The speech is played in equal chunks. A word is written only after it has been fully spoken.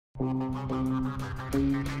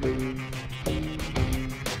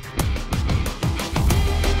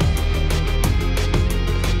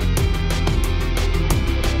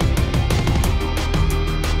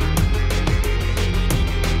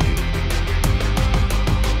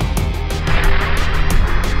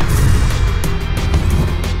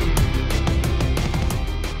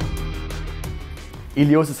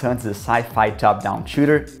Eliosi's Hunt is a sci-fi top-down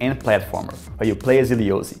shooter and platformer, where you play as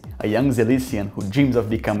Eliosi, a young Elysian who dreams of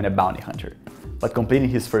becoming a bounty hunter. But completing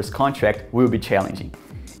his first contract will be challenging.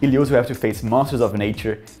 Eliosi will have to face monsters of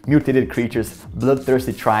nature, mutated creatures,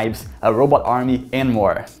 bloodthirsty tribes, a robot army, and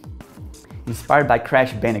more. Inspired by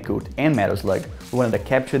Crash Bandicoot and Slug, we wanted to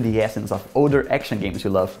capture the essence of older action games you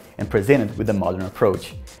love and present it with a modern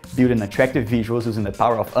approach, building attractive visuals using the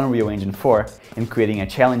power of Unreal Engine 4 and creating a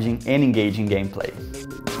challenging and engaging gameplay.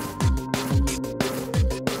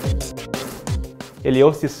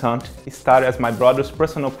 Eliosi's Hunt started as my brother's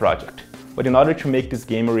personal project, but in order to make this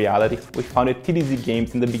game a reality, we founded TDZ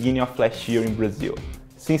Games in the beginning of last year in Brazil.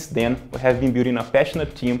 Since then, we have been building a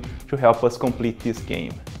passionate team to help us complete this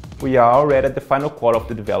game. We are already at the final quarter of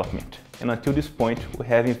the development, and until this point, we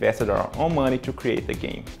have invested our own money to create the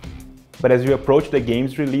game. But as we approach the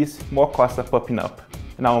game's release, more costs are popping up,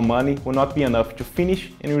 and our money will not be enough to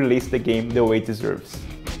finish and release the game the way it deserves.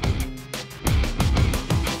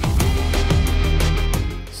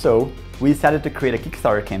 So, we decided to create a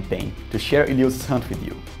Kickstarter campaign to share Eliosi's Hunt with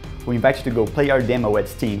you. We invite you to go play our demo at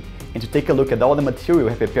Steam and to take a look at all the material we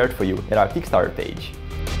have prepared for you at our Kickstarter page.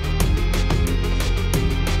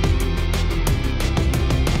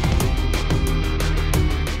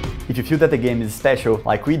 If you feel that the game is special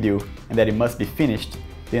like we do and that it must be finished,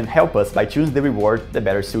 then help us by choosing the reward that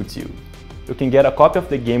better suits you. You can get a copy of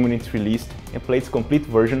the game when it's released and play its complete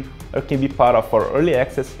version, or you can be part of our early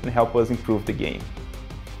access and help us improve the game.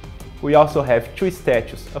 We also have 2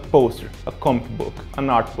 statues, a poster, a comic book, an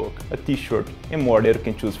art book, a t-shirt, and more that you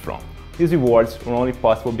can choose from. These rewards were only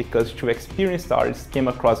possible because 2 experienced artists came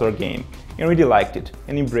across our game and really liked it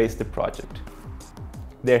and embraced the project.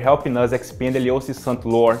 They're helping us expand Eliosi's Hunt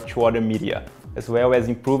lore to other media, as well as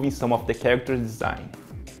improving some of the character design.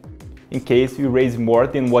 In case we raise more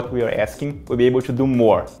than what we are asking, we'll be able to do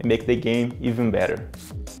more and make the game even better.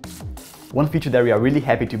 One feature that we are really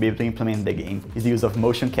happy to be able to implement in the game is the use of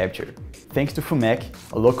motion capture. Thanks to FUMEC,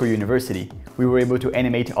 a local university, we were able to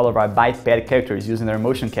animate all of our biped characters using our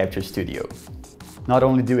motion capture studio. Not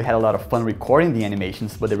only did we have a lot of fun recording the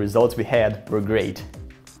animations, but the results we had were great.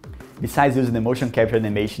 Besides using the motion capture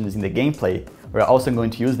animations in the gameplay, we're also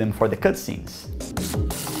going to use them for the cutscenes.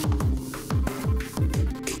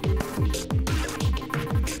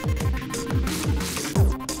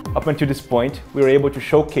 Up until this point, we were able to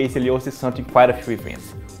showcase Eliosi's Hunt in quite a few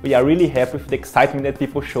events. We are really happy with the excitement that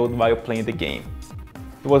people showed while playing the game.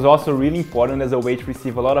 It was also really important as a way to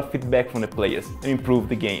receive a lot of feedback from the players and improve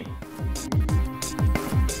the game.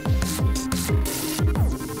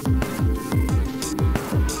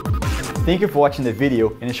 Thank you for watching the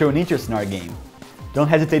video and showing interest in our game. Don't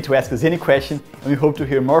hesitate to ask us any question, and we hope to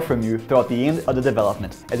hear more from you throughout the end of the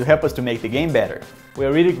development, as you help us to make the game better. We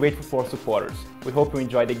are really grateful for our supporters. We hope you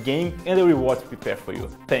enjoy the game and the rewards we prepare for you.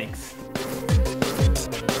 Thanks!